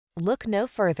Look no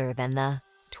further than the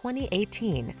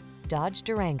 2018 Dodge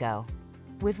Durango.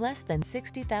 With less than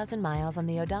 60,000 miles on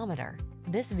the odometer,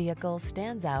 this vehicle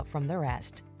stands out from the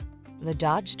rest. The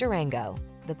Dodge Durango,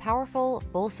 the powerful,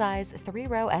 full-size,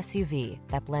 three-row SUV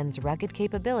that blends rugged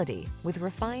capability with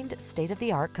refined,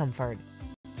 state-of-the-art comfort.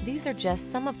 These are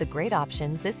just some of the great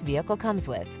options this vehicle comes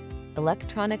with: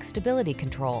 electronic stability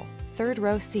control,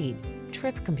 third-row seat,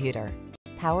 trip computer,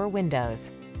 power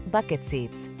windows, bucket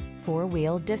seats,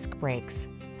 four-wheel disc brakes,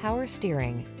 power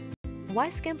steering.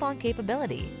 Why skimp on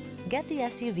capability? Get the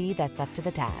SUV that's up to the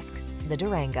task, the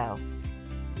Durango.